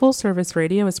Full Service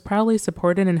Radio is proudly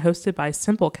supported and hosted by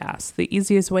Simplecast, the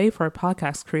easiest way for a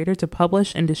podcast creator to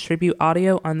publish and distribute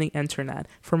audio on the internet.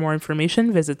 For more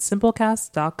information, visit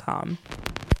simplecast.com.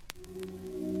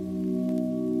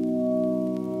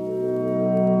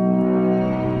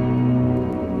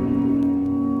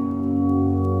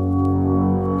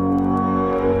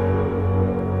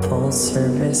 Full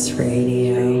Service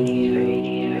Radio.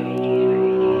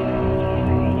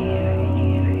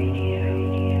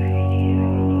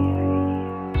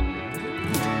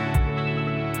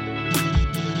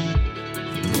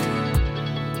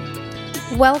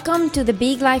 Welcome to the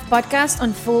Big Life podcast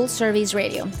on Full Service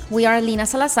Radio. We are Lina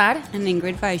Salazar and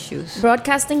Ingrid Vaishus,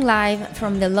 broadcasting live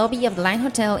from the lobby of the Line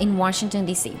Hotel in Washington,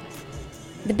 D.C.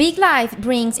 The Big Life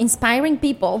brings inspiring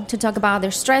people to talk about their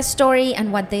stress story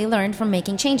and what they learned from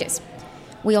making changes.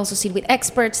 We also sit with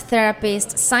experts,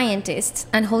 therapists, scientists,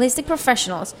 and holistic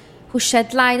professionals who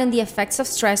shed light on the effects of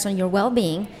stress on your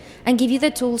well-being and give you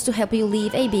the tools to help you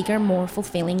live a bigger, more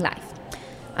fulfilling life.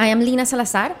 I am Lina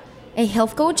Salazar, a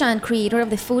health coach and creator of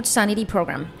the Food Sanity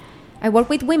Program. I work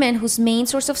with women whose main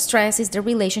source of stress is their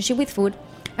relationship with food,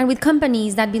 and with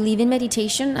companies that believe in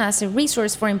meditation as a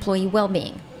resource for employee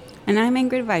well-being. And I'm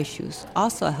Ingrid Vaishus,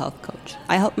 also a health coach.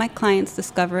 I help my clients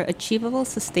discover achievable,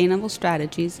 sustainable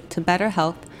strategies to better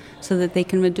health so that they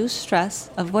can reduce stress,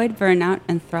 avoid burnout,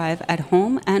 and thrive at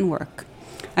home and work.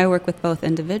 I work with both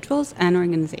individuals and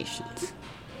organizations.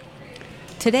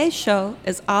 Today's show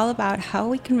is all about how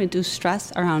we can reduce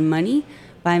stress around money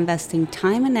by investing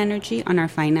time and energy on our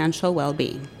financial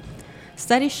well-being.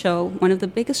 Studies show one of the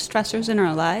biggest stressors in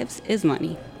our lives is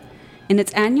money. In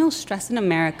its annual Stress in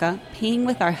America, Paying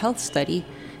with Our Health study,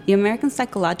 the American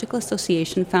Psychological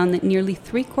Association found that nearly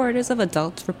 3/4 of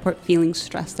adults report feeling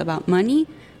stressed about money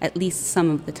at least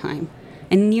some of the time,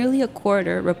 and nearly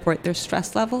 1/4 report their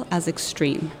stress level as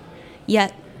extreme.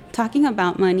 Yet, talking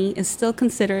about money is still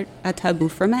considered a taboo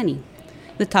for many.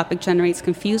 The topic generates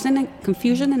confusion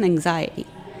and anxiety,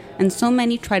 and so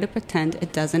many try to pretend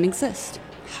it doesn't exist.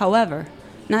 However,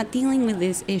 not dealing with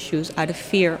these issues out of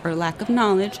fear or lack of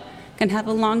knowledge can have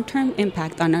a long-term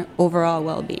impact on our overall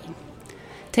well-being.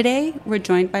 Today, we're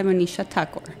joined by Manisha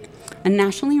Thakor, a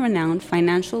nationally renowned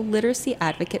financial literacy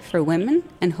advocate for women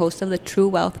and host of the True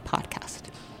WELLth podcast.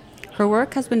 Her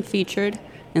work has been featured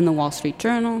in the Wall Street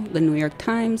Journal, the New York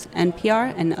Times,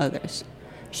 NPR, and others.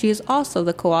 She is also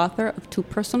the co-author of 2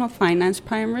 personal finance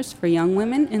primers for young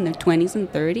women in their 20s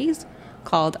and 30s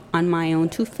called On My Own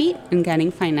 2 Feet and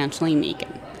Getting Financially Naked.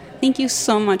 Thank you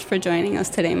so much for joining us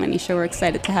today, Manisha. We're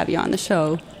excited to have you on the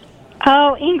show.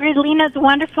 Oh, Ingrid, Lina, it's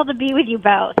wonderful to be with you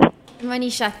both.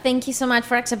 Manisha, thank you so much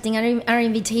for accepting our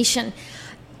invitation.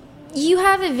 You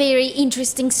have a very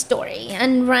interesting story,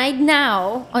 and right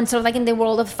now, on sort of like in the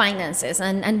world of finances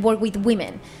and work with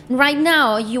women, right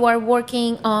now you are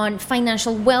working on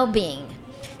financial well-being.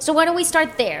 So why don't we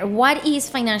start there? What is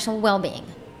financial well-being?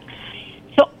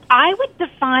 So I would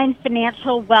define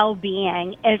financial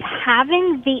well-being as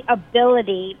having the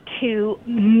ability to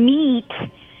meet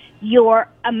your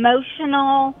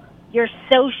emotional, your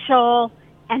social,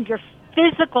 and your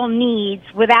physical needs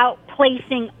without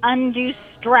placing undue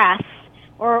stress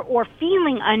or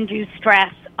feeling undue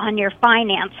stress on your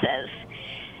finances.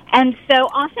 And so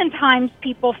oftentimes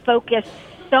people focus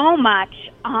so much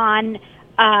on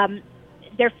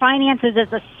their finances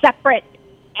as a separate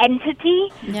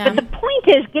entity. Yeah. But the point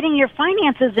is getting your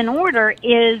finances in order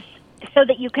is so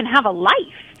that you can have a life,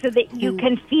 so that you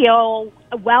can feel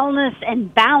wellness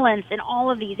and balance in all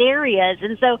of these areas.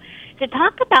 And so to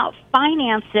talk about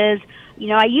finances, you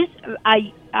know,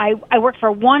 I work for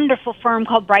a wonderful firm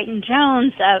called Brighton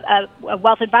Jones, a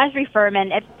wealth advisory firm,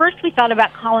 and at first we thought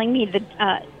about calling me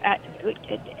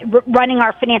running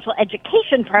our financial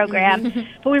education program,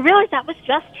 but we realized that was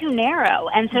just too narrow.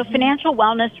 And so financial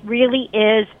wellness really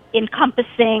is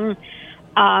encompassing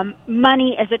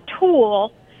money as a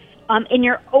tool in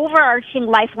your overarching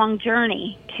lifelong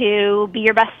journey to be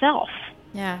your best self.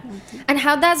 Yeah. And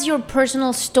how does your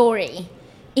personal story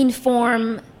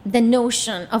inform the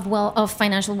notion of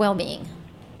financial well-being?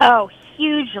 Oh,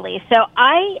 hugely. So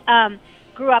I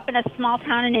grew up in a small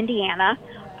town in Indiana,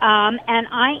 and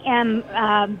I am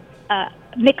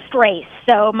mixed race.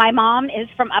 So my mom is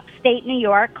from upstate New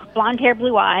York, blonde hair,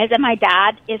 blue eyes, and my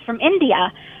dad is from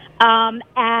India. I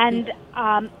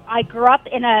grew up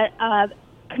in a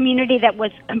community that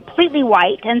was completely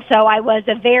white, and so I was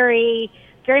a very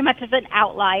much of an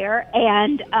outlier,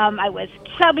 and I was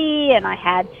chubby, and I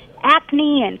had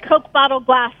acne and Coke bottle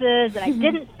glasses, and I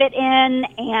didn't fit in,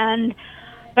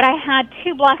 but I had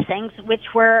 2 blessings,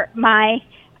 which were my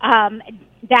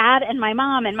dad and my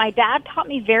mom. And my dad taught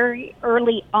me very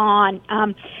early on.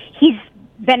 He's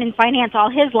been in finance all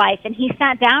his life, and he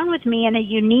sat down with me in a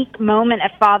unique moment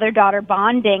of father-daughter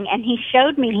bonding, and he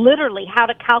showed me literally how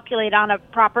to calculate on a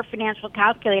proper financial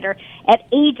calculator at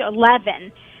age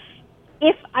 11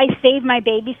 if I saved my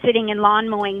babysitting and lawn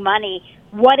mowing money,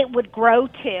 what it would grow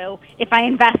to if I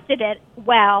invested it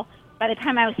well by the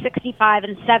time I was 65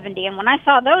 and 70. And when I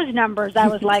saw those numbers, I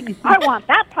was like, I want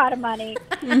that pot of money.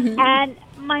 And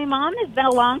my mom has been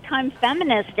a longtime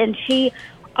feminist, and she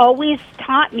always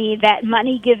taught me that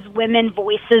money gives women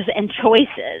voices and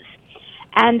choices.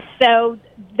 And so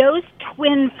those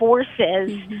twin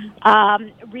forces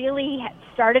really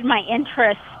started my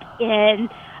interest in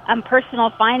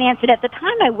personal finance. And at the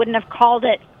time, I wouldn't have called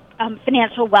it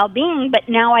financial well-being, but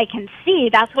now I can see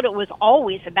that's what it was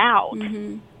always about.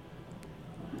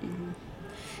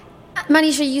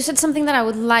 Manisha, you said something that I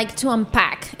would like to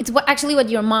unpack. It's actually what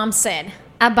your mom said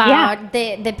about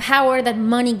the power that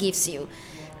money gives you.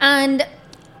 And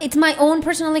it's my own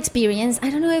personal experience.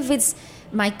 I don't know if it's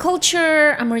my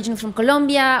culture, I'm originally from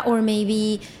Colombia, or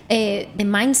maybe the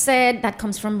mindset that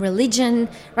comes from religion,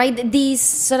 right? These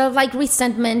sort of like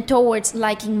resentment towards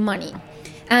liking money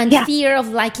and fear of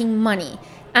liking money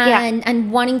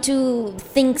and wanting to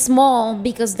think small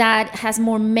because that has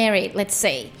more merit, let's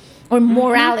say, or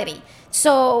morality.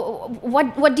 So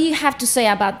what do you have to say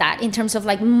about that in terms of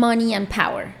like money and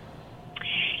power?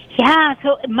 Yeah,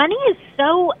 so money is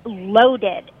so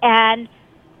loaded, and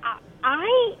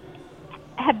I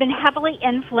have been heavily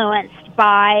influenced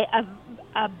by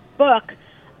a book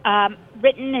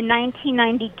written in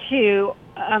 1992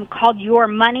 called Your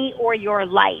Money or Your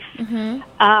Life.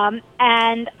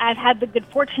 And I've had the good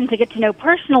fortune to get to know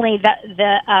personally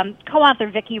the co-author,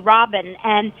 Vicki Robin,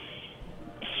 and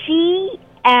she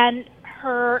and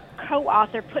her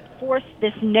co-author put forth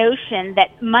this notion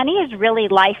that money is really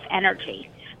life energy.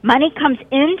 Money comes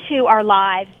into our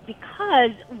lives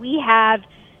because we have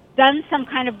done some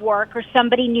kind of work, or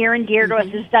somebody near and dear to us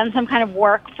has done some kind of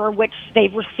work for which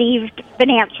they've received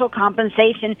financial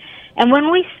compensation. And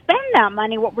when we spend that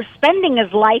money, what we're spending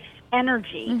is life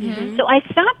energy. So I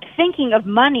stopped thinking of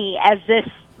money as this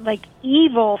like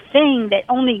evil thing that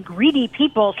only greedy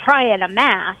people try and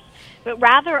amass, but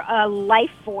rather a life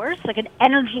force, like an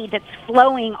energy that's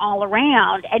flowing all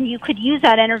around. And you could use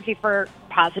that energy for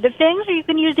positive things, or you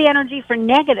can use the energy for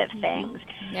negative things.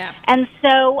 And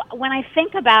so when I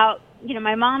think about,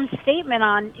 my mom's statement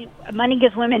on money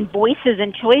gives women voices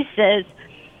and choices,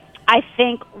 I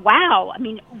think, wow,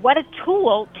 what a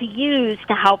tool to use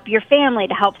to help your family,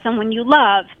 to help someone you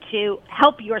love, to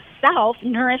help yourself,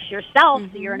 nourish yourself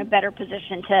so you're in a better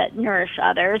position to nourish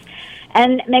others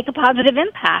and make a positive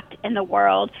impact in the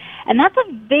world. And that's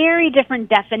a very different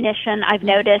definition, I've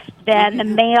noticed, than the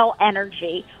male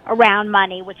energy around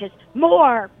money, which is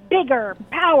more, bigger,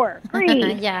 power, greed.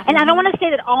 And I don't want to say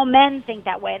that all men think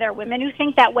that way. There are women who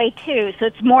think that way too. So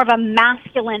it's more of a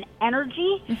masculine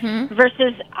energy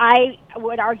versus, I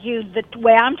would argue, the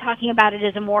way I'm talking about it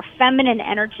is a more feminine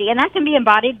energy. And that can be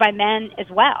embodied by men as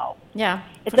well.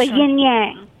 It's a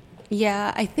yin-yang.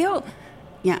 I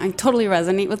totally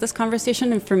resonate with this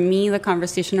conversation. And for me, the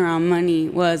conversation around money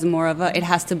was more of it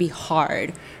has to be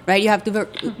hard, right? You have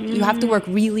to work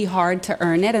really hard to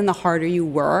earn it. And the harder you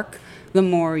work, the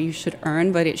more you should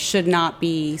earn. But it should not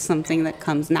be something that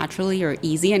comes naturally or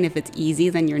easy. And if it's easy,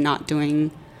 then you're not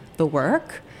doing the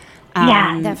work.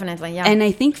 Definitely. And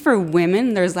I think for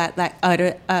women, there's that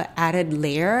added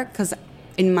layer. Because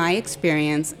in my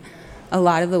experience, a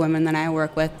lot of the women that I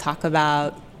work with talk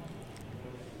about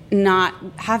not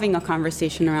having a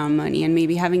conversation around money and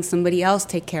maybe having somebody else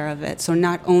take care of it. So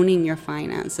not owning your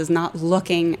finances, not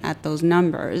looking at those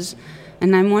numbers.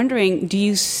 And I'm wondering, do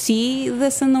you see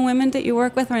this in the women that you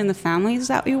work with or in the families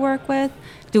that you work with?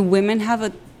 Do women have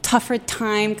a tougher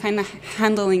time kind of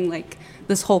handling like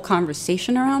this whole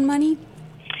conversation around money?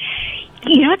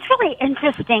 What's really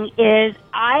interesting is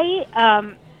I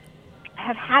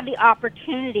have had the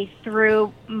opportunity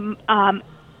through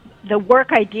the work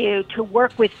I do to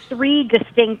work with 3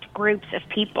 distinct groups of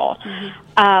people.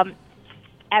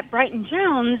 At Brighton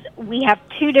Jones, we have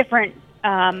 2 different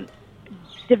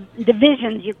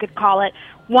divisions, you could call it.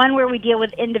 One where we deal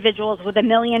with individuals with $1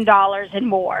 million and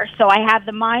more. So I have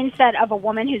the mindset of a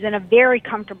woman who's in a very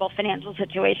comfortable financial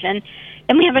situation.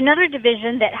 And we have another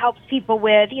division that helps people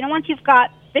with, once you've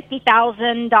got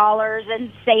 $50,000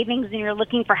 in savings and you're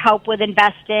looking for help with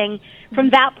investing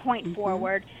from that point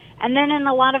forward. And then in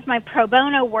a lot of my pro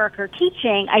bono work or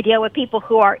teaching, I deal with people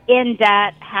who are in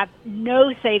debt, have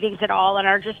no savings at all, and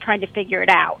are just trying to figure it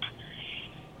out.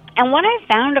 And what I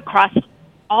found across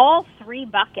all 3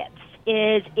 buckets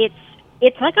is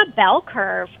it's like a bell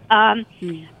curve.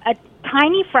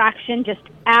 tiny fraction just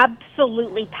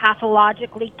absolutely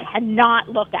pathologically cannot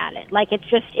look at it. Like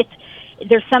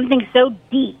there's something so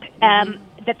deep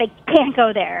that they can't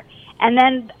go there. And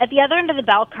then at the other end of the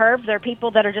bell curve, there are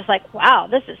people that are just like, wow,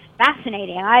 this is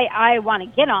fascinating. I want to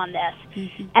get on this.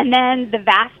 Mm-hmm. And then the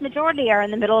vast majority are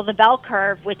in the middle of the bell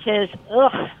curve, which is,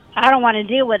 I don't want to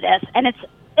deal with this. And it's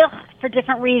for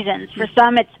different reasons. For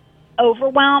some, it's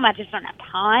overwhelm. I just don't have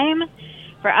time.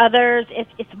 For others,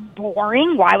 it's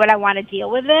boring. Why would I want to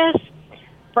deal with this?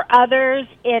 For others,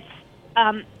 it's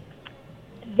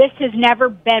this has never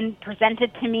been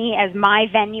presented to me as my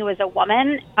venue as a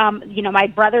woman. My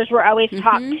brothers were always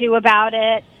talked to about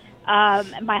it.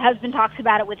 My husband talks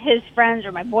about it with his friends,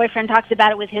 or my boyfriend talks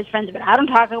about it with his friends, but I don't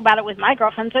talk about it with my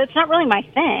girlfriend, so it's not really my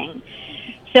thing.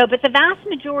 So, but the vast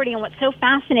majority, and what's so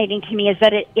fascinating to me is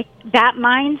that that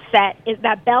mindset, is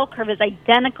that bell curve is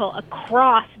identical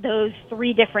across those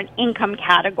three different income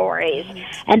categories.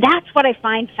 And that's what I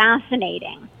find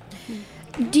fascinating.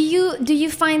 Do you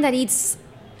find that it's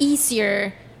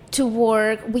easier to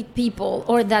work with people,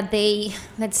 or that they,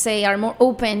 let's say, are more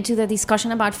open to the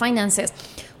discussion about finances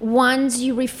once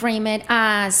you reframe it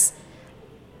as,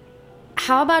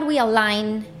 how about we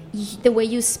align the way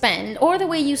you spend or the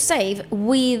way you save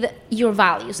with your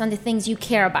values and the things you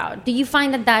care about? Do you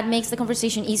find that makes the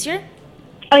conversation easier?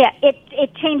 Oh yeah,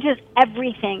 it changes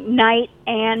everything, night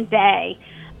and day.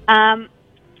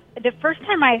 The first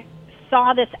time I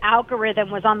saw this algorithm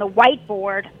was on the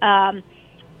whiteboard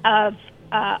of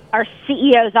our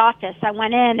CEO's office. I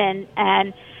went in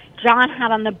and John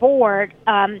had on the board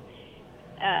the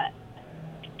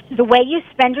way you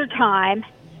spend your time,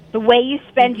 the way you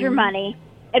spend your money,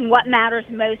 and what matters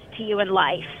most to you in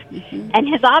life. And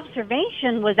his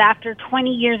observation was, after 20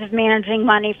 years of managing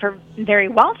money for very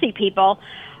wealthy people,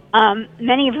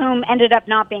 many of whom ended up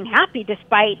not being happy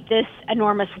despite this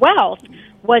enormous wealth,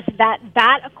 was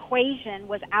that equation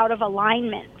was out of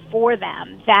alignment for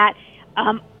them. That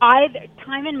either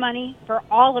time and money for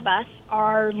all of us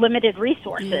are limited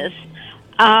resources.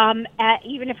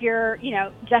 Even if you're,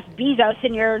 Jeff Bezos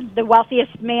and you're the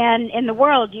wealthiest man in the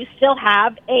world, you still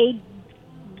have a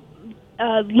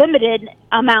limited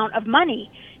amount of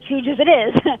money, huge as it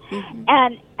is,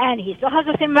 and he still has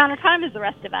the same amount of time as the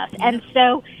rest of us. And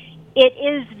so it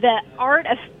is the art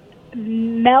of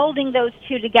melding those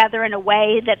two together in a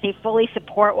way that they fully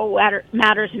support what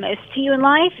matters most to you in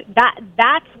life.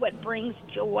 That's what brings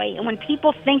joy. And when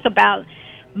people think about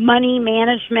money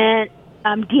management,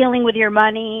 dealing with your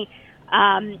money,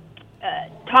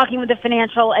 talking with a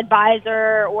financial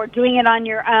advisor, or doing it on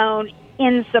your own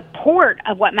in support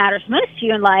of what matters most to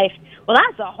you in life, well,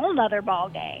 that's a whole nother ball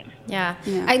game. Yeah.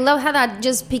 I love how that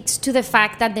just speaks to the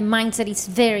fact that the mindset is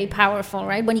very powerful,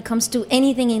 right, when it comes to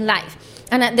anything in life.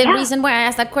 And the reason why I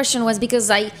asked that question was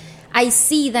because I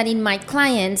see that in my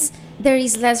clients, there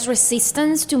is less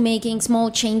resistance to making small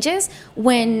changes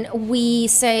when we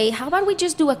say, how about we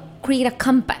just create a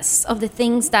compass of the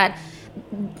things that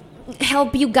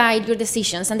help you guide your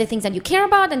decisions, and the things that you care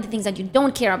about and the things that you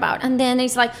don't care about. And then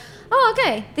it's like, oh,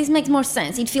 okay, this makes more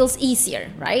sense. It feels easier,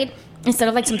 right? Instead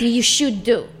of like something you should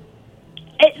do.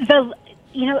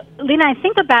 Lena, I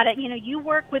think about it. You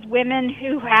work with women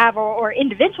who have, or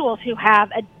individuals who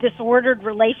have, a disordered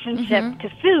relationship to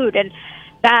food, and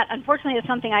that, unfortunately, is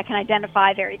something I can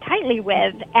identify very tightly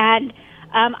with. And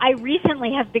I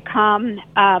recently have become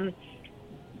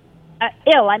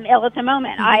ill. I'm ill at the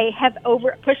moment. I have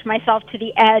pushed myself to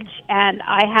the edge, and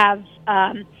I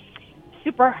have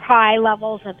super high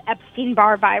levels of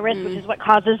Epstein-Barr virus, which is what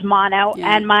causes mono,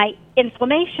 and my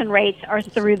inflammation rates are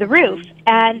through the roof.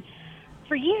 And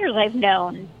for years I've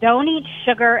known, don't eat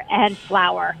sugar and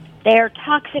flour. They are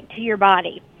toxic to your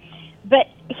body. But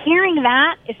hearing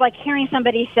that is like hearing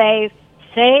somebody say,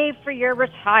 save for your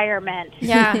retirement.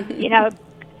 Yeah.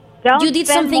 Don't you did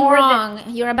something wrong.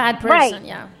 You're a bad person. Right.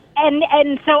 Yeah.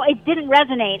 And so it didn't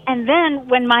resonate. And then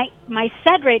when my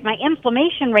SED rate, my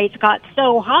inflammation rates got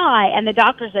so high, and the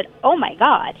doctor said, oh my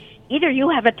God, either you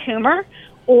have a tumor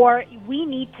or we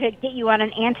need to get you on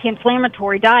an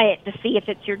anti-inflammatory diet to see if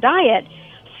it's your diet.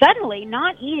 Suddenly,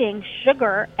 not eating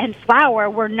sugar and flour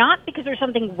were not because there's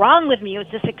something wrong with me. It was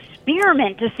this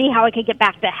experiment to see how I could get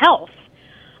back to health.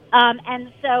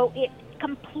 And so it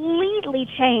completely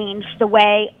changed the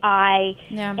way I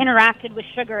interacted with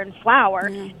sugar and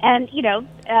flour. And,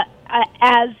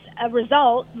 as a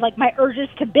result, like, my urges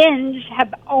to binge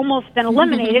have almost been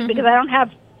eliminated because I don't have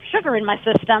sugar in my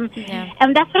system.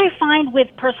 And that's what I find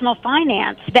with personal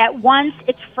finance, that once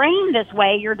it's framed this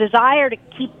way, your desire to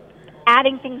keep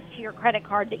adding things to your credit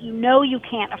card that you know you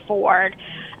can't afford,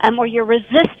 or your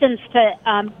resistance to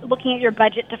looking at your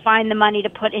budget to find the money to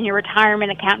put in your retirement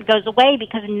account goes away,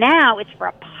 because now it's for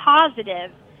a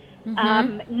positive,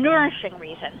 nourishing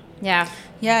reason. Yeah.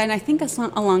 Yeah, and I think it's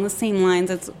along the same lines.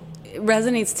 It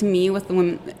resonates to me with the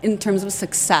women in terms of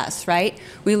success, right?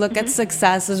 We look at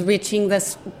success as reaching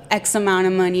this X amount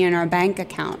of money in our bank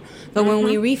account. But when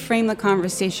we reframe the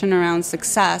conversation around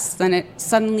success, then it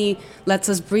suddenly lets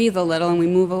us breathe a little, and we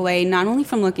move away not only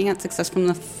from looking at success from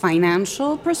the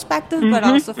financial perspective, but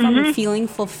also from feeling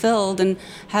fulfilled and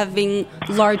having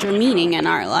larger meaning in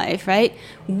our life, right?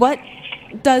 What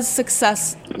does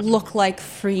success look like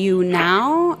for you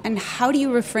now, and how do you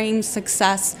reframe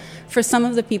success for some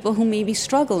of the people who may be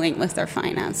struggling with their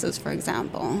finances, for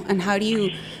example? And how do you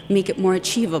make it more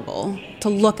achievable to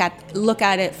look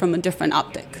at it from a different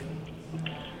optic?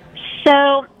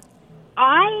 So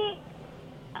I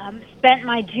spent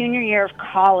my junior year of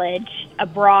college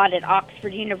abroad at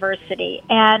Oxford University,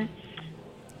 and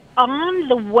on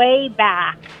the way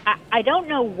back, I don't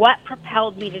know what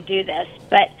propelled me to do this,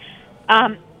 but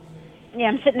I'm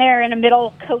sitting there in a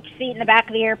middle coach seat in the back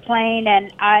of the airplane,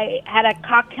 and I had a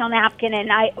cocktail napkin,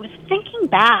 and I was thinking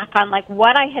back on like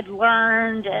what I had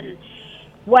learned and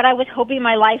what I was hoping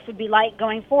my life would be like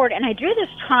going forward. And I drew this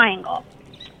triangle,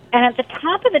 and at the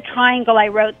top of the triangle, I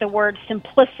wrote the word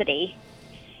simplicity,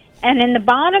 and in the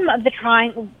bottom of the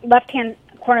triangle, left-hand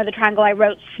corner of the triangle, I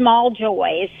wrote small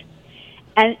joys.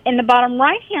 And in the bottom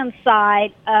right-hand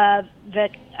side of the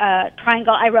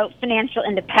triangle, I wrote financial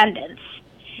independence.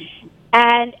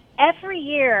 And every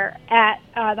year at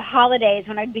the holidays,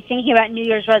 when I'd be thinking about New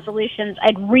Year's resolutions,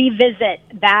 I'd revisit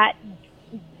that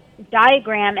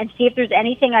diagram and see if there's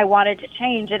anything I wanted to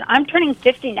change. And I'm turning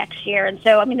 50 next year, and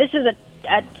so, I mean, this is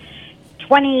a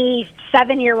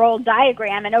 27-year-old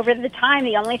diagram, and over the time,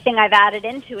 the only thing I've added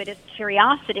into it is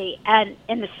curiosity and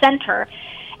in the center.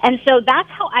 And so that's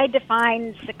how I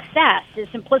define success, is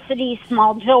simplicity,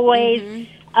 small joys,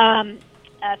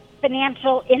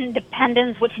 financial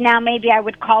independence, which now maybe I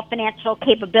would call financial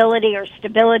capability or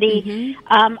stability,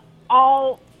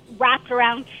 all wrapped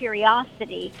around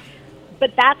curiosity.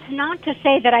 But that's not to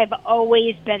say that I've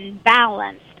always been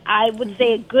balanced. I would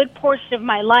say a good portion of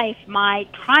my life, my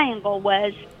triangle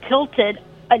was tilted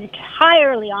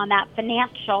entirely on that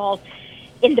financial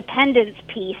independence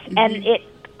piece, and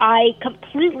I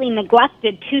completely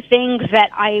neglected two things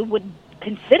that I would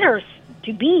consider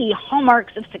to be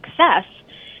hallmarks of success.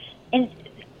 And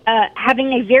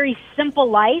having a very simple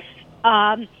life,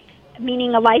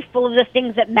 meaning a life full of the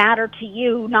things that matter to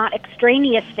you, not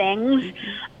extraneous things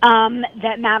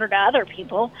that matter to other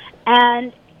people,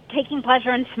 and taking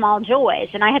pleasure in small joys.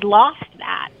 And I had lost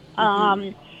that.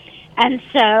 And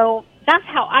so that's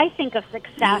how I think of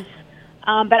success.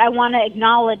 But I want to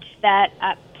acknowledge that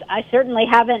I certainly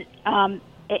haven't. I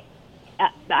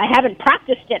haven't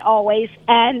practiced it always,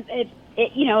 and it.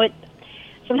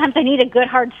 Sometimes I need a good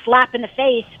hard slap in the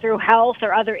face through health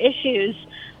or other issues,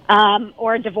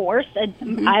 or a divorce.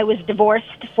 I was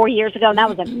divorced 4 years ago, and that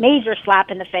was a major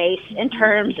slap in the face in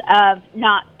terms of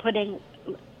not putting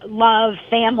love,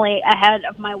 family ahead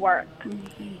of my work.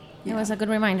 It was a good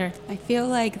reminder. I feel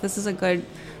like this is a good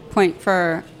point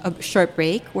for a short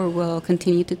break, where we'll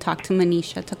continue to talk to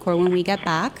Manisha Thakor when we get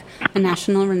back, a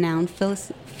national renowned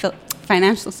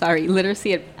financial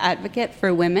literacy advocate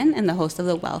for women and the host of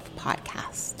the WELLth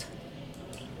podcast.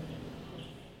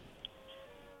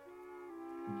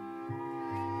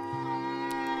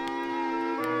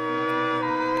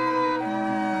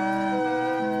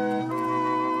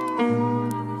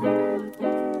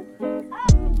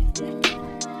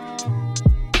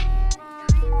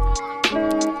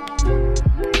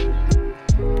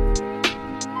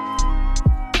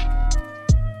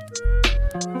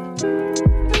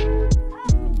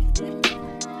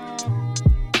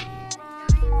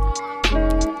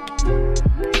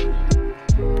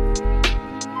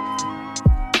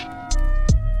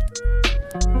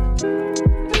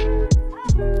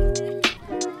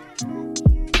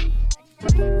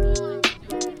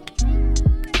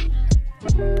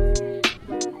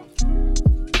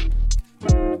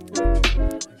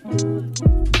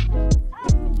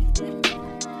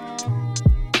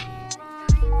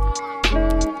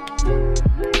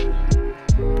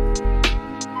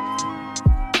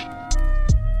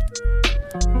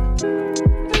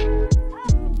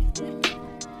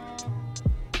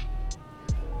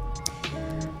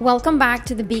 Welcome back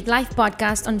to the Big Life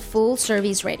podcast on Full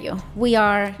Service Radio. We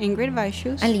are Ingrid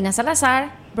Vaishus and Lina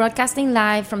Salazar, broadcasting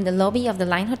live from the lobby of the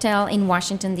Line Hotel in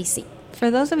Washington, D.C. For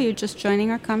those of you just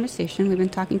joining our conversation, we've been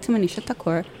talking to Manisha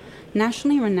Thakor.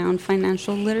 nationally renowned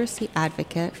financial literacy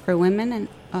advocate for women and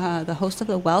the host of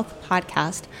the WELLth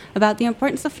podcast about the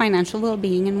importance of financial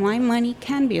well-being and why money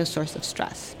can be a source of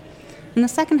stress. In the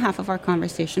second half of our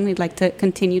conversation, we'd like to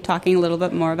continue talking a little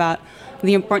bit more about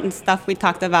the important stuff we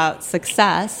talked about,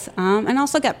 success, and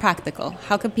also get practical.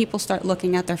 How could people start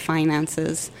looking at their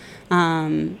finances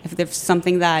if there's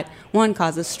something that, one,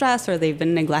 causes stress or they've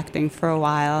been neglecting for a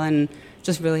while and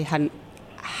just really hadn't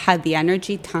had the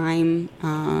energy, time,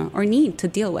 or need to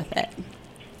deal with it?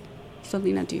 So,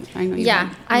 Lena, I know you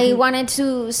Yeah, I wanted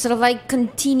to sort of like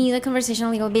continue the conversation a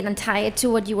little bit and tie it to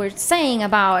what you were saying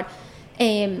about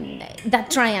that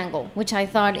triangle, which I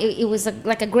thought it was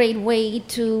like a great way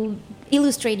to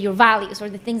illustrate your values or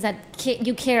the things that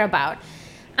you care about.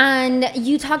 And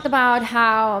you talked about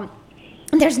how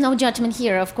there's no judgment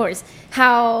here, of course,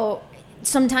 how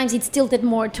sometimes it's tilted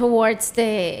more towards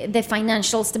the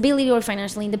financial stability or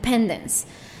financial independence.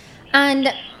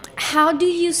 And how do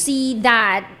you see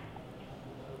that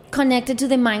connected to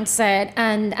the mindset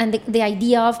and the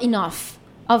idea of enough,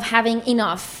 of having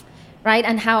enough, right?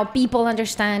 And how people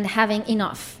understand having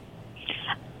enough?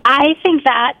 I think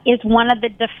that is one of the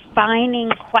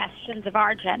defining questions of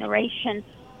our generation.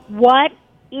 What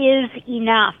is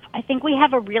enough? I think we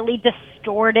have a really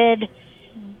distorted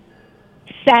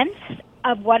sense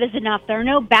of what is enough. There are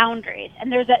no boundaries.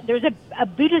 And there's a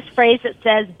Buddhist phrase that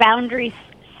says, boundaries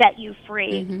set you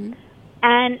free. Mm-hmm.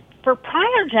 And for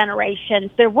prior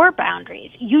generations, there were boundaries.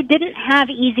 You didn't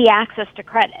have easy access to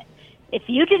credit. If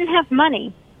you didn't have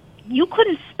money, you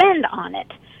couldn't spend on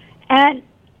it. And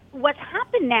what's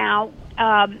happened now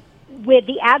with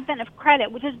the advent of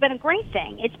credit, which has been a great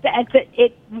thing,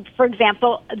 for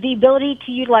example, the ability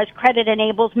to utilize credit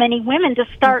enables many women to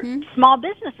start small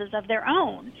businesses of their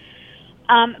own.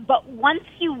 But once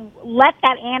you let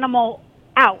that animal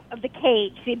out of the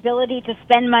cage, the ability to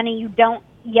spend money you don't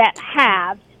yet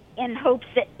have in hopes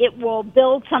that it will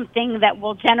build something that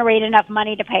will generate enough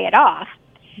money to pay it off,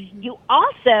 you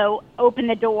also open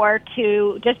the door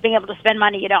to just being able to spend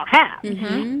money you don't have.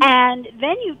 And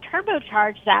then you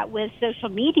turbocharge that with social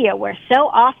media, where so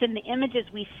often the images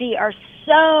we see are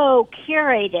so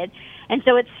curated. And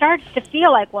so it starts to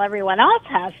feel like, well, everyone else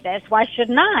has this, why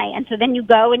shouldn't I? And so then you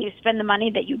go and you spend the money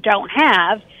that you don't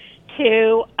have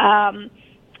to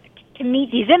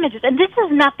meet these images. And this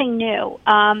is nothing new.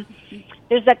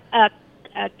 There's a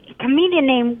comedian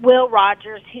named Will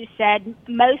Rogers who said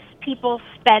most people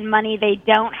spend money they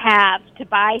don't have to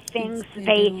buy things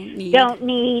they don't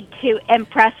need to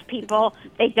impress people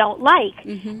they don't like.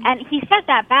 And he said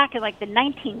that back in like the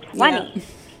 1920s. Yeah.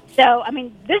 So, I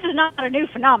mean, this is not a new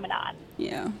phenomenon.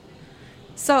 Yeah.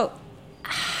 So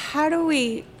how do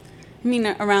we,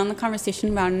 around the conversation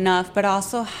about enough, but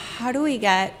also how do we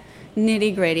get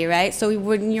nitty-gritty, right? So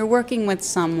when you're working with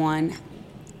someone,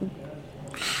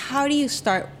 how do you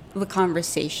start the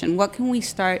conversation? What can we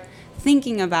start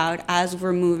thinking about as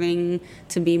we're moving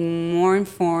to be more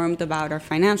informed about our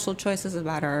financial choices,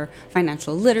 about our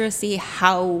financial literacy,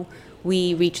 how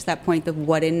we reach that point of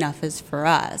what enough is for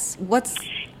us?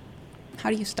 How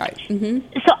do you start?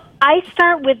 So I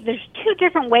start with, there's two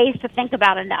different ways to think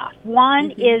about enough.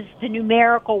 One is the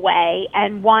numerical way,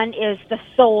 and one is the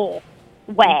soul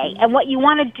way. And what you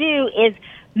want to do is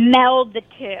meld the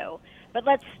two. But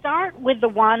let's start with the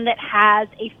one that has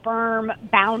a firm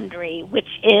boundary, which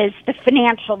is the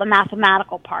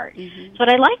mathematical part. So what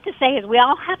I like to say is we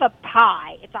all have a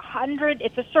pie.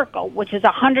 It's a circle, which is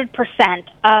 100%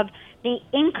 of the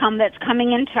income that's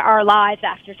coming into our lives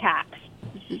after tax.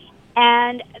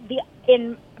 And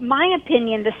in my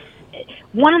opinion,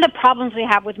 one of the problems we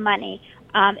have with money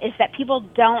is that people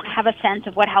don't have a sense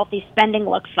of what healthy spending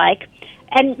looks like.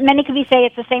 And many could say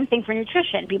it's the same thing for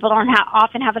nutrition. People don't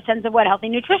often have a sense of what healthy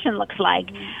nutrition looks like.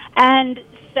 And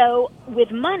so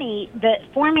with money, the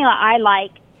formula I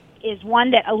like is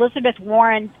one that Elizabeth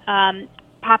Warren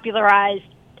popularized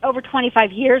over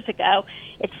 25 years ago.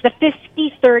 It's the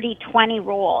 50-30-20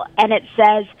 rule, and it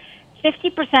says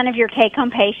 50% of your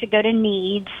take-home pay should go to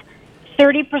needs,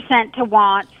 30% to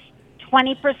wants,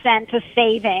 20% to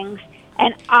savings.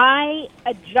 And I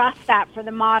adjust that for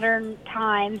the modern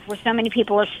times where so many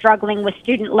people are struggling with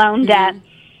student loan debt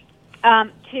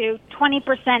to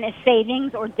 20% is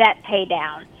savings or debt pay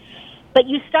down. But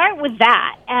you start with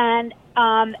that. And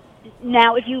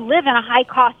now if you live in a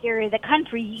high-cost area of the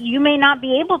country, you may not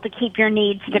be able to keep your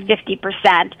needs to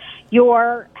 50%.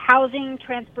 Your housing,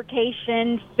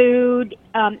 transportation, food,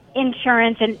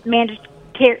 insurance, and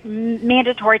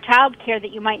mandatory child care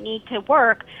that you might need to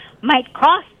work might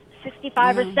cost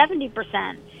 65 or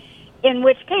 70%. in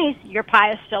which case your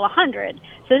pie is still 100.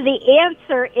 So the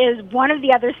answer is one of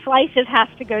the other slices has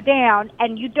to go down,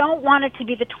 and you don't want it to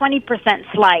be the 20%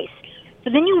 slice. So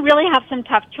then you really have some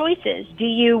tough choices. Do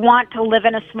you want to live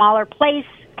in a smaller place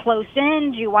close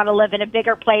in? Do you want to live in a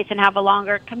bigger place and have a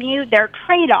longer commute? There are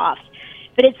trade-offs.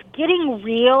 But it's getting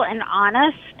real and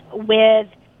honest with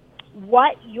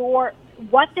what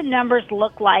the numbers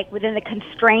look like within the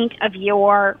constraint of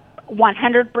your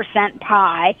 100%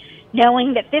 pie,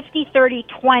 knowing that 50, 30,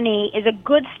 20 is a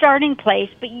good starting place,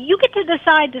 but you get to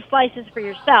decide the slices for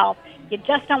yourself. You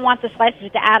just don't want the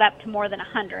slices to add up to more than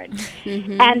 100.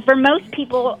 And for most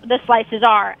people, the slices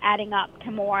are adding up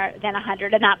to more than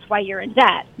 100, and that's why you're in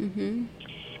debt. And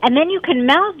then you can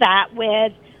meld that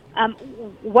with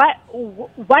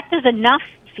what does enough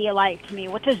feel like to me?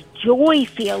 What does joy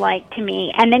feel like to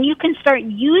me? And then you can start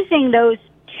using those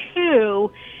two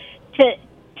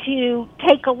to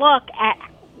take a look at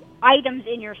items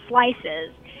in your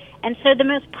slices. And so the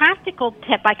most practical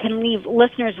tip I can leave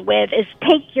listeners with is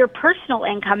take your personal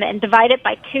income and divide it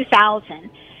by 2,000.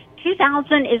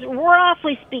 2,000 is,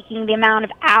 roughly speaking, the amount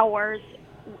of hours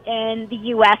in the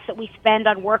U.S. that we spend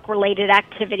on work-related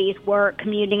activities, work,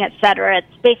 commuting, et cetera.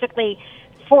 It's basically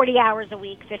 40 hours a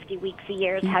week, 50 weeks a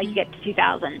year is how you get to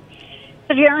 2,000.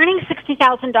 So if you're earning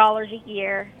 $60,000 a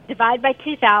year, divide by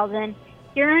 2,000,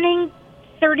 you're earning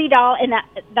 $30, and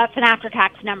that's an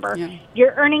after-tax number.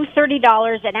 You're earning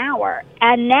 $30 an hour,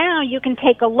 and now you can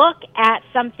take a look at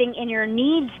something in your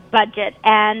needs budget,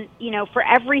 and for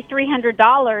every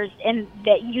 $300 in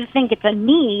that you think it's a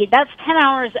need, that's 10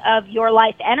 hours of your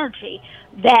life energy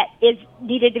that is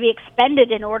needed to be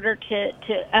expended in order to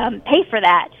pay for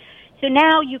that. So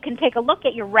now you can take a look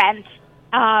at your rent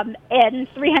in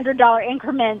 $300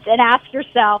 increments and ask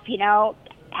yourself,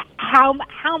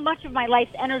 how much of my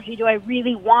life's energy do I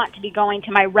really want to be going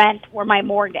to my rent or my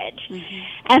mortgage?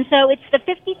 And so it's the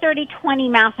 50, 30, 20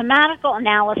 mathematical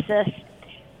analysis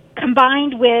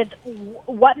combined with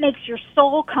what makes your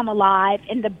soul come alive,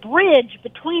 and the bridge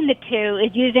between the two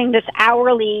is using this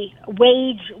hourly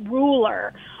wage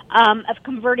ruler of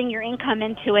converting your income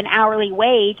into an hourly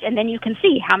wage, and then you can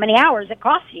see how many hours it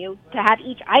costs you to have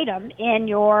each item in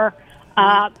your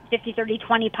 50, 30,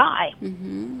 20 pie.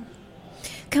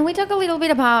 Can we talk a little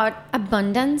bit about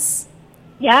abundance?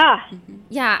 Yeah.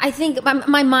 Yeah, I think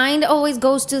my mind always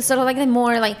goes to sort of like the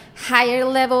more like higher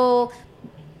level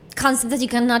concept that you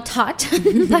cannot touch.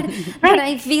 but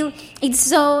I feel it's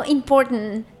so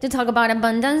important to talk about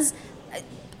abundance.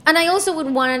 And I also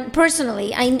would want,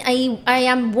 personally, I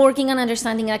am working on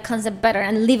understanding that concept better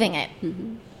and living it.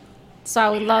 So I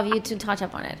would love you to touch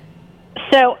upon it.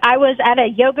 So I was at a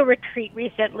yoga retreat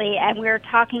recently, and we were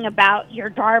talking about your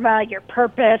dharma, your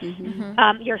purpose,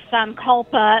 your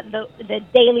sankalpa, the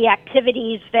daily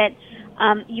activities that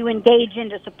you engage in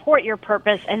to support your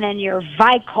purpose, and then your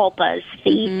vikalpas,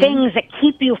 the things that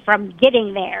keep you from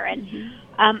getting there. And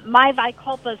my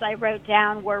vikalpas I wrote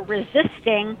down were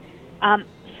resisting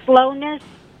slowness,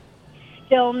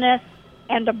 stillness,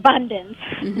 and abundance.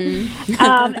 And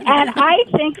I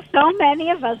think so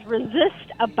many of us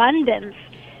resist abundance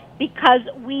because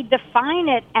we define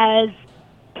it as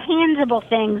tangible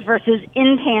things versus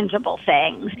intangible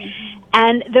things.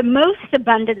 And the most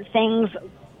abundant things,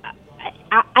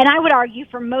 and I would argue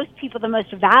for most people, the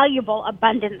most valuable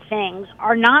abundant things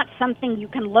are not something you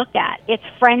can look at. It's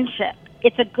friendship.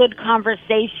 It's a good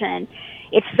conversation.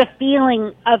 It's the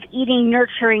feeling of eating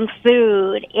nurturing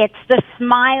food. It's the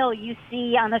smile you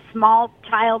see on a small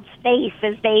child's face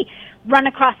as they run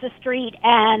across the street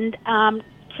and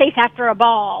chase after a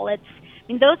ball.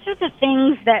 Those are the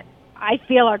things that I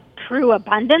feel are true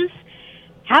abundance.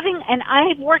 And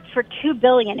I've worked for 2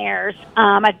 billionaires.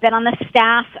 I've been on the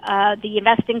staff, the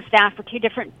investing staff for 2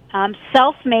 different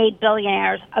self-made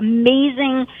billionaires.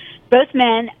 Amazing, both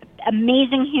men,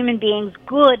 amazing human beings,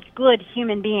 good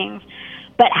human beings.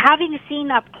 But having seen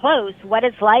up close what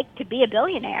it's like to be a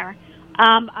billionaire,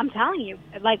 I'm telling you,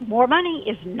 more money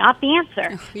is not the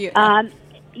answer.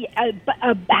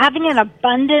 Having an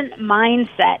abundant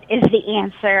mindset is the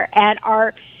answer. And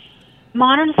our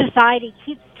modern society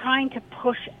keeps trying to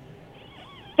push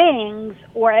things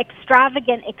or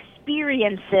extravagant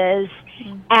experiences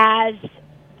as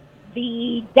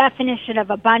the definition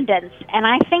of abundance. And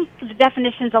I think the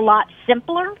definition's a lot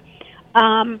simpler.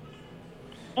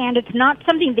 And it's not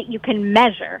something that you can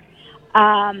measure.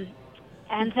 And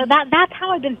so that's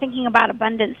how I've been thinking about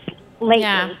abundance lately.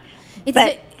 Yeah.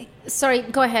 Sorry,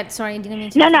 go ahead. Sorry, I didn't mean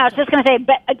to. No, I was just going to say,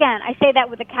 but again, I say that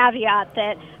with a caveat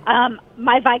that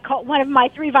one of my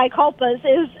 3 vikalpas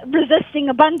is resisting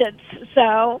abundance.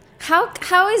 So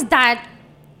how is that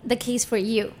the case for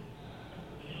you?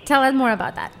 Tell us more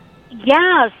about that.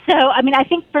 Yeah, so, I mean, I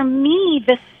think for me,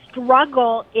 the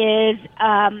struggle is,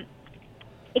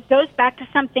 it goes back to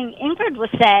something Ingrid was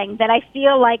saying, that I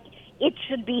feel like it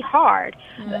should be hard.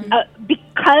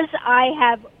 Because I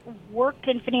have worked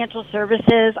in financial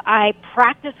services, I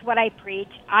practice what I preach,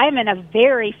 I'm in a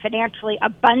very financially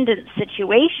abundant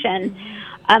situation,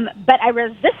 but I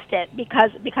resist it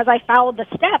because I followed the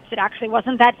steps. It actually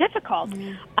wasn't that difficult.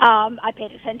 I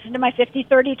paid attention to my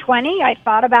 50-30-20. I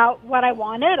thought about what I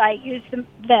wanted. I used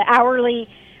the hourly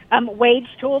wage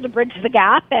tool to bridge the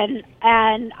gap,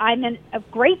 and I'm in a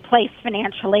great place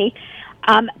financially.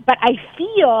 But I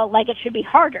feel like it should be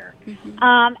harder.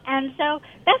 And so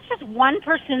that's just one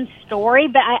person's story,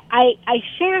 but I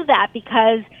share that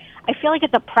because I feel like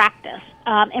it's a practice.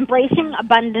 Embracing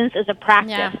abundance is a practice.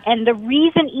 Yeah. And the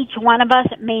reason each one of us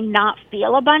may not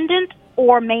feel abundant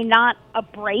or may not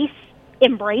embrace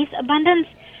abundance,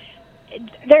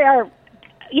 there are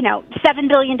 7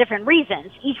 billion different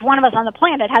reasons. Each one of us on the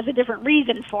planet has a different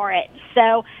reason for it.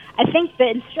 So I think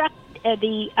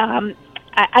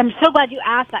I'm so glad you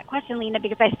asked that question, Lena,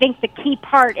 because I think the key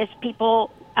part is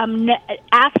people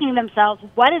asking themselves,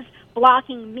 what is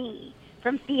blocking me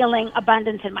from feeling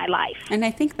abundance in my life? And I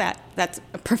think that's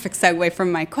a perfect segue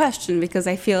from my question, because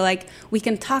I feel like we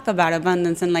can talk about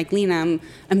abundance, and like Lena,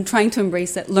 I'm trying to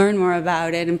embrace it, learn more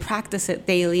about it, and practice it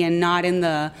daily, and not in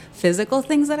the physical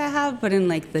things that I have, but in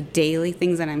like the daily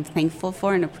things that I'm thankful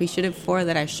for and appreciative for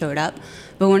that I showed up.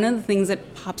 But one of the things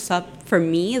that pops up for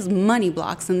me is money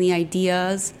blocks and the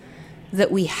ideas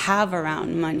that we have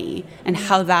around money and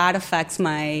how that affects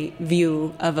my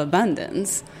view of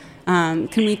abundance.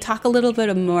 Can we talk a little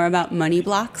bit more about money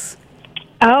blocks?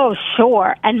 Oh,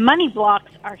 sure. And money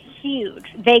blocks are huge.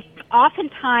 They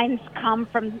oftentimes come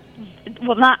from,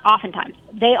 well, not oftentimes,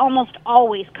 they almost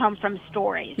always come from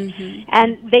stories.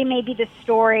 And they may be the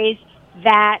stories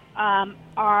that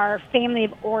our family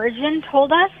of origin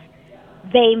told us.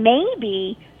 They may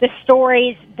be the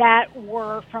stories that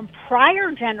were from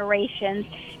prior generations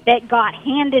that got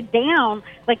handed down.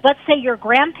 Like, let's say your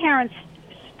grandparents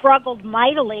struggled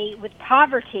mightily with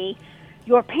poverty.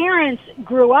 Your parents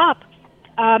grew up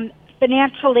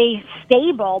financially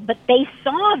stable, but they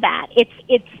saw that.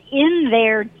 It's in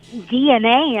their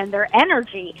DNA and their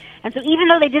energy. And so even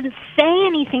though they didn't say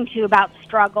anything to you about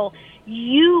struggle,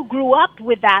 you grew up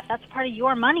with that. That's part of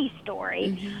your money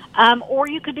story. Or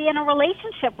you could be in a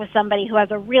relationship with somebody who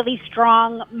has a really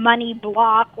strong money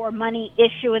block or money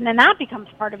issue, and then that becomes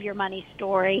part of your money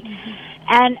story.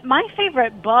 And my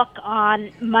favorite book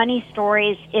on money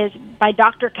stories is by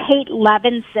Dr. Kate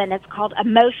Levinson. It's called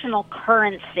Emotional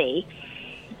Currency.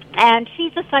 And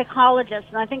she's a psychologist,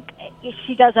 and I think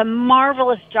she does a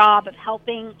marvelous job of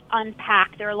helping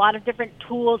unpack. There are a lot of different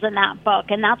tools in that book,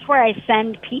 and that's where I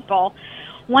send people.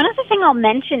 One other thing I'll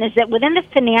mention is that within the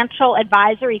financial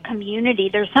advisory community,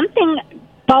 there's something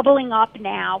bubbling up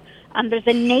now. There's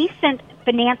a nascent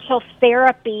financial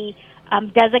therapy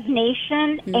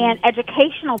designation and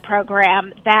educational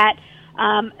program that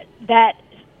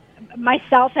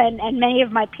myself and many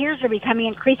of my peers are becoming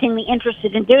increasingly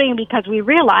interested in doing, because we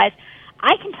realize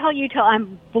I can tell you till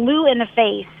I'm blue in the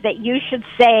face that you should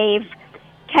save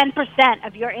 10%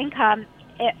 of your income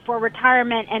for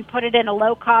retirement and put it in a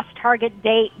low-cost target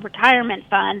date retirement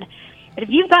fund. But if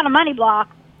you've got a money block,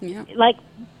 like,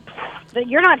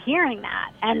 you're not hearing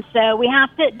that. And so we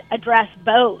have to address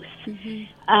both.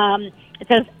 It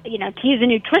says, to use a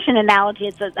nutrition analogy,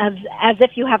 it's as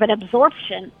if you have an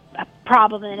absorption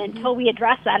problem, and until we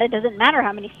address that, it doesn't matter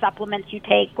how many supplements you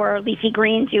take or leafy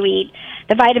greens you eat.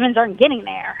 The vitamins aren't getting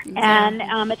there. And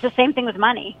it's the same thing with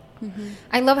money.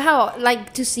 I love how,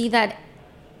 to see that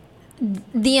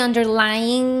the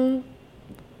underlying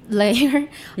layer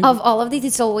of all of this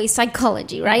is always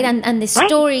psychology, right? And the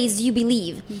stories you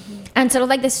believe. And sort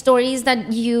of the stories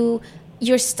that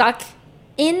you're stuck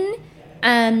in,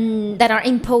 and that are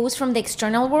imposed from the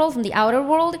external world, from the outer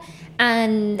world,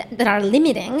 and that are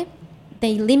limiting.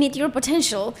 They limit your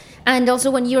potential. And also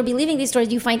when you're believing these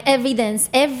stories, you find evidence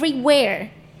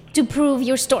everywhere to prove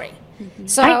your story.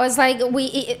 So I was like,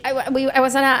 I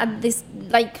was at this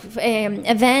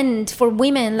event for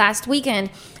women last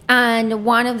weekend, and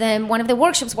one of the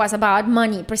workshops was about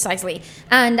money precisely.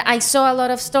 And I saw a lot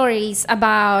of stories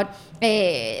about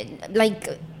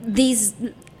this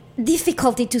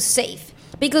difficulty to save,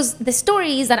 because the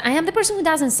story is that I am the person who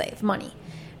doesn't save money.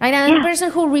 Right, I'm the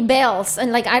person who rebels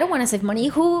and I don't want to save money.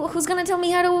 Who's gonna tell me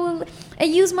how to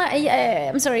use my?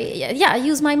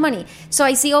 Use my money. So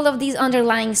I see all of these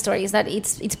underlying stories that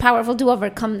it's powerful to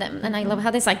overcome them, and I love how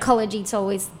the psychology is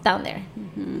always down there.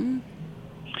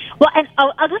 Well, and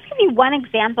I'll just give you one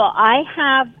example. I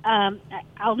have,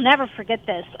 I'll never forget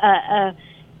this, a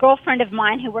girlfriend of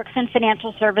mine who works in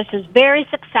financial services, very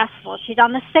successful. She's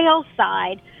on the sales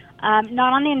side,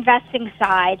 not on the investing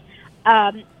side,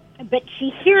 but she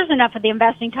hears enough of the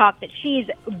investing talk that she's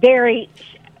very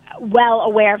well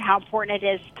aware of how important it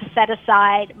is to set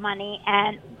aside money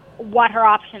and what her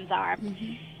options are.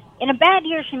 Mm-hmm. In a bad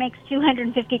year, she makes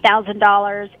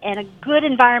 $250,000. In a good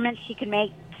environment, she can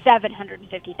make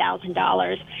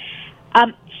 $750,000.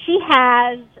 She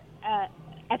has,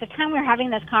 at the time we were having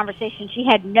this conversation, she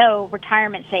had no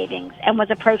retirement savings and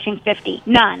was approaching 50.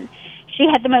 None. She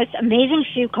had the most amazing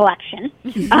shoe collection.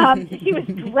 She was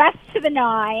dressed to the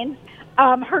nines.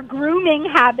 Her grooming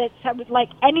habits, like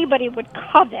anybody would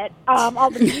covet, all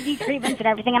the beauty treatments and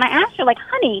everything. And I asked her, like,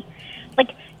 honey,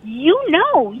 like, you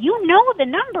know the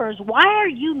numbers. Why are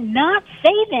you not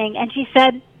saving? And she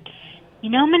said,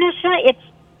 Manisha,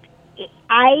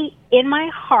 in my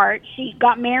heart, she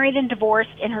got married and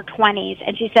divorced in her 20s,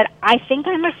 and she said, I think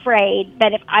I'm afraid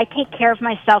that if I take care of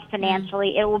myself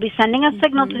financially, it will be sending a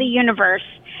signal to the universe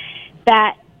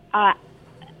that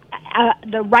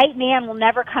the right man will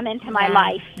never come into my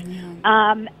life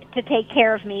to take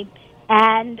care of me.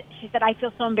 And she said, I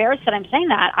feel so embarrassed that I'm saying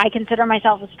that. I consider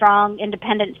myself a strong,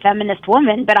 independent, feminist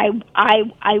woman, but I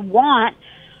want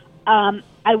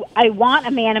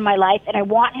a man in my life, and I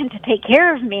want him to take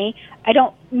care of me. I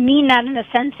don't mean that in the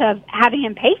sense of having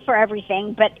him pay for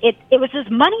everything, but it was this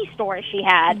money story she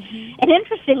had. Mm-hmm. And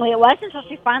interestingly, it wasn't until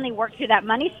she finally worked through that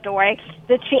money story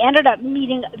that she ended up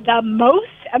meeting the most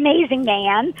amazing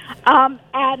man,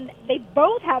 and they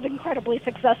both have incredibly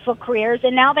successful careers,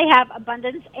 and now they have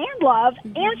abundance and love,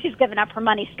 and she's given up her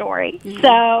money story. Mm-hmm.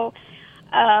 So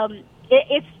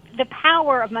it's the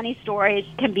power of money stories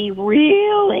can be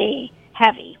really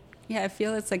heavy. Yeah, I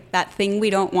feel it's like that thing we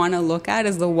don't want to look at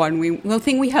is the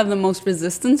thing we have the most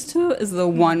resistance to is the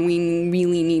one we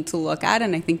really need to look at,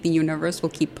 and I think the universe will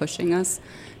keep pushing us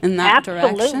in that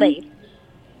direction.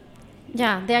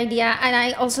 Yeah, the idea, and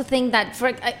I also think that,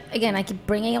 I keep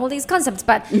bringing all these concepts,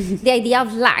 but the idea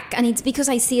of lack, and it's because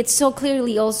I see it so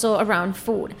clearly also around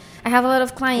food. I have a lot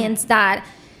of clients that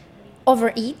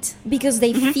overeat because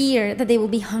they fear that they will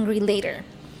be hungry later.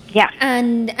 Yeah,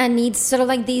 and it's sort of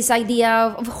like this idea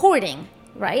of hoarding,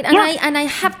 right? And I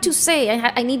have to say,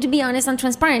 I need to be honest and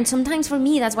transparent. Sometimes for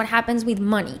me, that's what happens with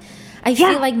money. I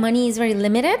feel like money is very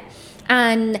limited,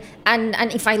 and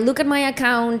if I look at my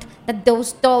account, that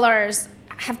those dollars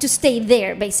have to stay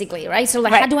there, basically, right? So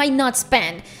like, how do I not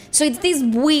spend? So it's this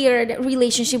weird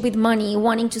relationship with money,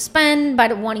 wanting to spend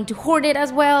but wanting to hoard it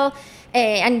as well,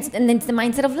 and then it's the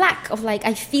mindset of lack, of like,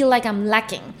 I feel like I'm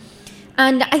lacking.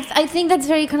 And I think that's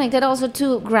very connected also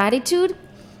to gratitude.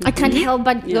 Mm-hmm. I can't help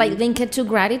but link it to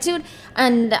gratitude.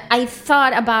 And I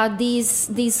thought about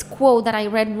this quote that I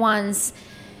read once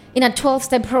in a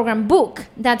 12-step program book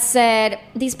that said,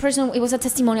 this person, it was a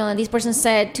testimonial, and this person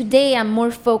said, today I'm more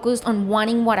focused on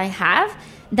wanting what I have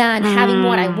than having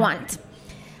what I want.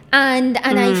 And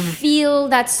I feel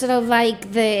that's sort of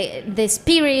like the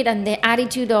spirit and the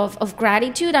attitude of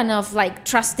gratitude and of like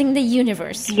trusting the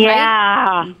universe. Yeah.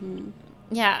 Right? Mm-hmm.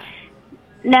 Yeah.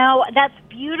 No, that's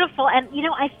beautiful. And,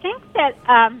 I think that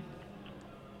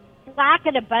lack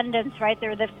and abundance, right,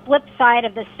 they're the flip side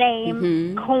of the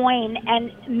same coin,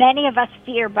 and many of us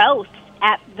fear both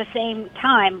at the same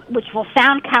time, which will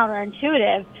sound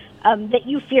counterintuitive, that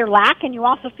you fear lack and you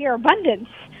also fear abundance.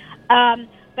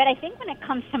 But I think when it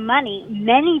comes to money,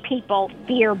 many people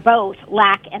fear both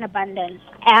lack and abundance.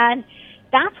 And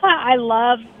that's why I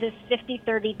love this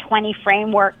 50-30-20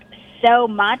 framework so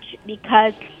much,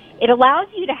 because it allows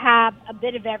you to have a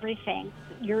bit of everything,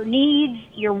 your needs,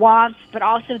 your wants, but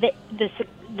also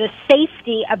the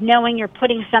safety of knowing you're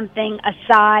putting something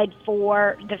aside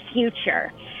for the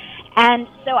future. And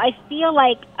so I feel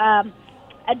like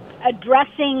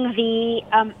addressing the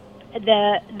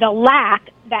lack,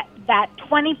 that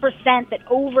 20% that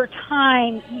over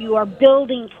time you are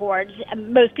building towards.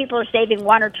 Most people are saving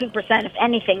 1 or 2%, if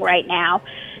anything, right now.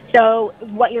 So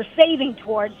what you're saving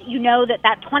towards,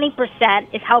 that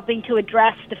 20% is helping to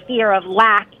address the fear of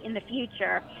lack in the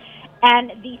future.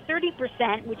 And the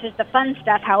 30%, which is the fun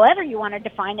stuff, however you want to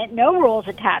define it, no rules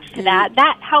attached to that,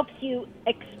 that helps you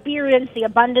experience the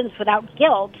abundance without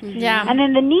guilt. Yeah. And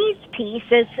then the needs piece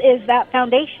is that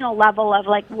foundational level of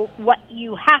like what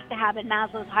you have to have in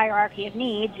Maslow's hierarchy of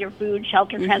needs, your food,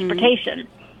 shelter, transportation.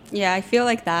 Yeah, I feel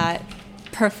like that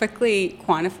perfectly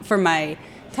for my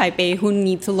type A who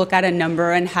need to look at a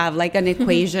number and have like an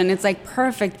equation. It's like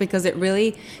perfect because it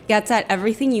really gets at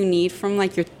everything you need from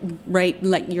like your right,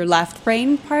 like your left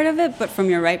brain part of it, but from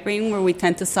your right brain where we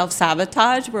tend to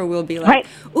self-sabotage, where we'll be like,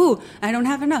 ooh, I don't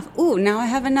have enough. Ooh, now I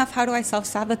have enough. How do I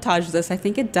self-sabotage this? I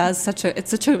think it's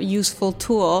such a useful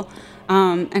tool.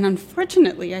 And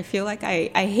unfortunately, I feel like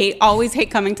I always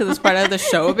hate coming to this part of the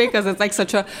show because it's like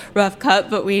such a rough cut,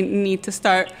 but we need to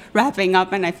start wrapping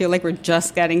up, and I feel like we're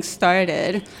just getting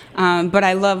started. But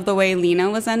I love the way Lena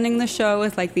was ending the show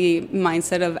with like the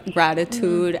mindset of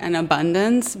gratitude and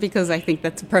abundance, because I think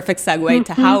that's a perfect segue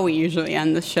to how we usually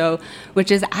end the show, which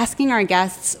is asking our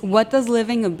guests, what does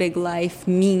living a big life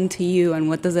mean to you, and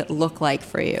what does it look like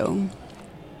for you?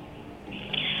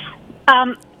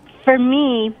 For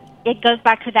me, it goes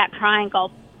back to that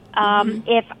triangle.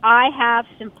 If I have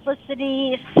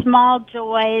simplicity, small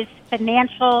joys,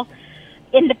 financial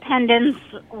independence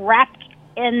wrapped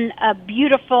in a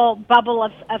beautiful bubble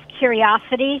of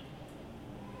curiosity,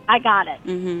 I got it.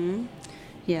 Mm-hmm.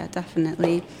 Yeah,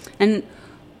 definitely. And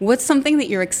what's something that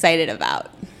you're excited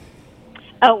about?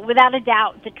 Oh, without a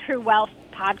doubt, the True WELLth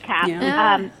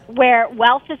podcast, where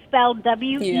wealth is spelled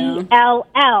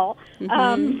W-E-L-L,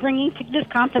 bringing this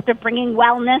concept of bringing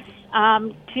wellness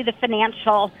to the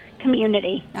financial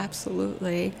community.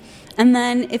 Absolutely. And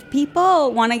then if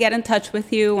people want to get in touch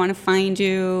with you, want to find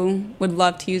you, would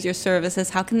love to use your services,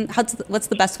 what's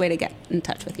the best way to get in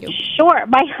touch with you? Sure.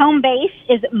 My home base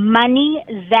is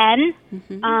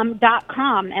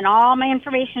moneyzen.com, and all my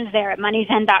information is there at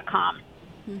moneyzen.com.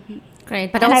 Mm-hmm.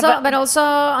 Great, but also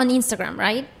on Instagram,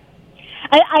 right?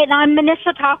 I'm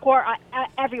Manisha Thakor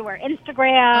everywhere.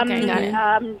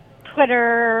 Instagram,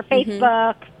 Twitter,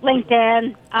 Facebook,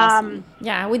 LinkedIn. Awesome.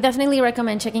 Yeah, we definitely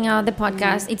recommend checking out the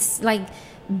podcast. It's like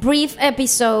brief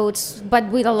episodes, but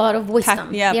with a lot of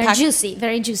wisdom. They're juicy,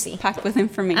 very juicy. Packed with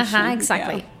information.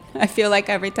 Exactly. Yeah. I feel like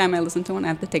every time I listen to one, I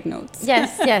have to take notes.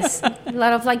 Yes. A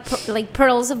lot of like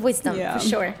pearls of wisdom, for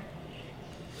sure.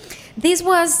 This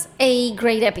was a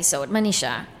great episode,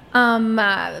 Manisha.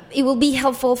 It will be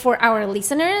helpful for our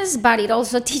listeners, but it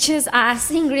also teaches us,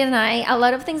 Ingrid and I, a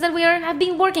lot of things that we have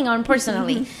been working on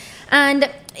personally. And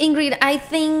Ingrid, I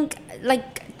think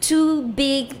like two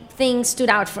big things stood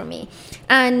out for me.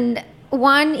 And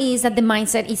one is that the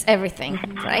mindset is everything,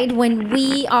 right? When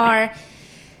we are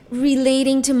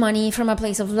relating to money from a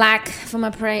place of lack, from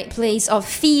a place of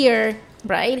fear,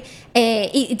 right?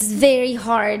 It's very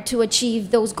hard to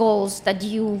achieve those goals that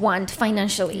you want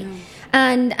financially.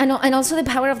 And also the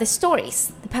power of the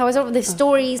stories. The powers of the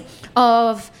stories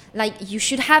of like, you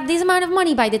should have this amount of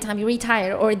money by the time you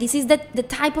retire, or this is the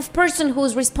type of person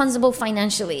who's responsible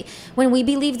financially. When we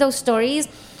believe those stories,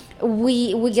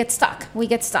 we get stuck.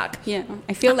 Yeah,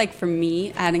 I feel like for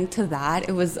me, adding to that,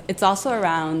 it's also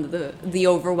around the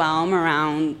overwhelm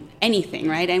around anything,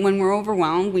 right? And when we're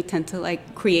overwhelmed, we tend to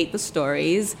like create the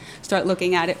stories, start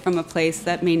looking at it from a place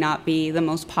that may not be the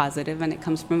most positive, and it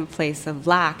comes from a place of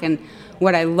lack. And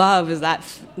what I love is that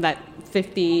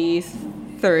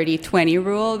 50-30-20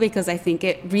 rule, because I think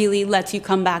it really lets you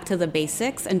come back to the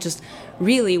basics, and just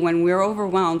really when we're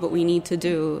overwhelmed, what we need to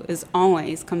do is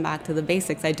always come back to the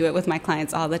basics. I do it with my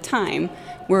clients all the time.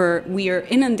 We are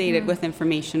inundated with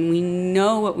information. We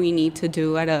know what we need to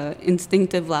do at an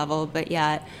instinctive level, but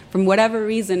yet from whatever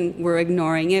reason we're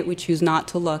ignoring it. We choose not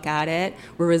to look at it.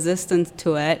 We're resistant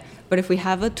to it. But if we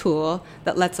have a tool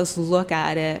that lets us look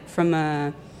at it from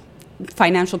a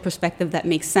financial perspective that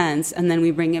makes sense, and then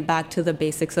we bring it back to the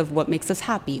basics of what makes us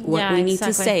happy, what we need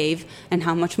to save, and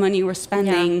how much money we're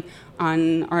spending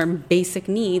on our basic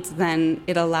needs, then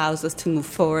it allows us to move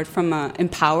forward from an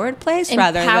empowered place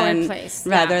rather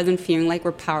than feeling like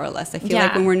we're powerless. I feel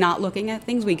like when we're not looking at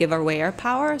things, we give away our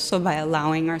power. So by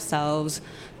allowing ourselves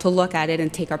to look at it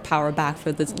and take our power back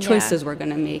for the choices we're going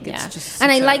to make, it's just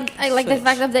and I like the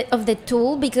fact of the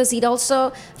tool, because it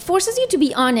also forces you to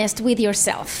be honest with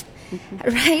yourself.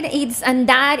 Right? And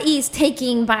that is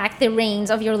taking back the reins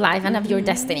of your life and of your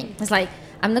destiny. It's like,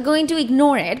 I'm not going to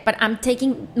ignore it, but I'm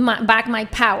taking back my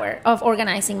power of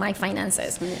organizing my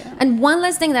finances. And one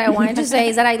last thing that I wanted to say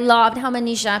is that I loved how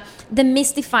Manisha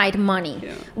demystified money.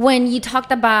 When you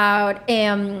talked about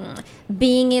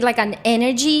being like an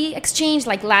energy exchange,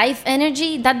 like life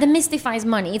energy, that demystifies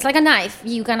money. It's like a knife.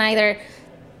 You can either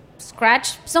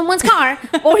scratch someone's car,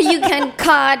 or you can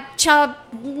chop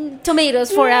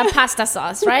tomatoes for a pasta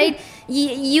sauce, right?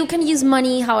 You can use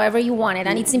money however you want it,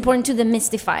 and it's important to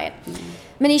demystify it.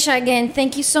 Manisha, again,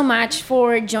 thank you so much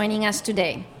for joining us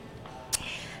today.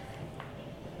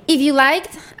 If you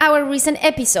liked our recent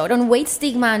episode on weight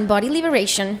stigma and body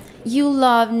liberation, you'll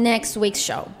love next week's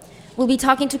show. we'll be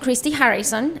talking to Christy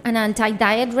Harrison, an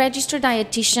anti-diet registered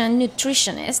dietitian,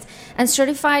 nutritionist, and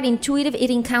certified intuitive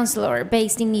eating counselor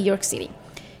based in New York City.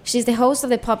 She's the host of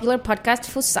the popular podcast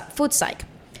Food Psych.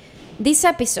 This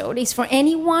episode is for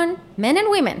anyone, men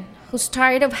and women, who's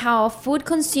tired of how food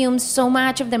consumes so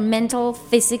much of their mental,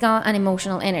 physical, and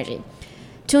emotional energy.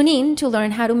 Tune in to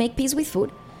learn how to make peace with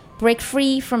food, break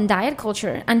free from diet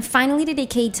culture, and finally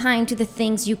dedicate time to the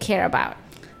things you care about.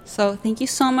 So thank you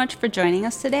so much for joining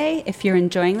us today. If you're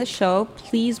enjoying the show,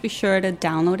 please be sure to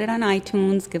download it on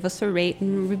iTunes, give us a rate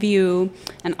and review,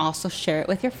 and also share it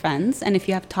with your friends. And if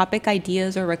you have topic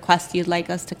ideas or requests you'd like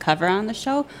us to cover on the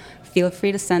show, feel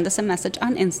free to send us a message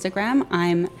on Instagram.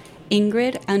 I'm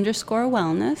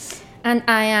Ingrid_wellness. And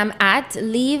I am at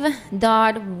live.well.way.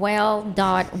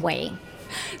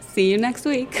 See you next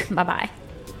week. Bye-bye.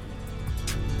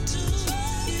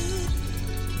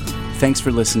 Thanks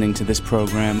for listening to this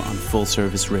program on Full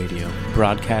Service Radio,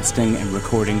 broadcasting and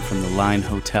recording from the Line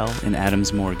Hotel in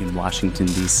Adams Morgan, Washington,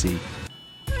 D.C.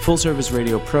 Full Service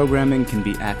Radio programming can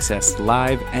be accessed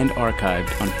live and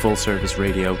archived on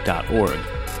fullserviceradio.org.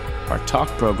 Our talk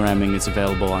programming is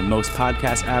available on most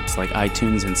podcast apps like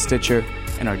iTunes and Stitcher,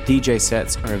 and our DJ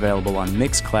sets are available on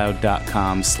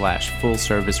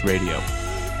mixcloud.com/fullserviceradio.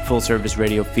 Full Service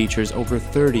Radio features over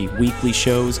 30 weekly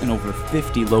shows and over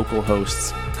 50 local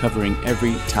hosts covering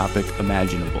every topic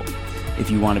imaginable.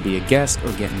 If you want to be a guest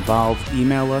or get involved,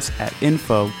 email us at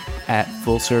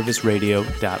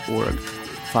info@fullserviceradio.org.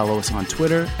 Follow us on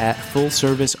Twitter at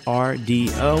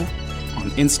FullServiceRDO,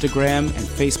 on Instagram and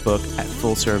Facebook at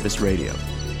Full Service Radio.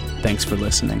 Thanks for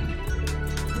listening.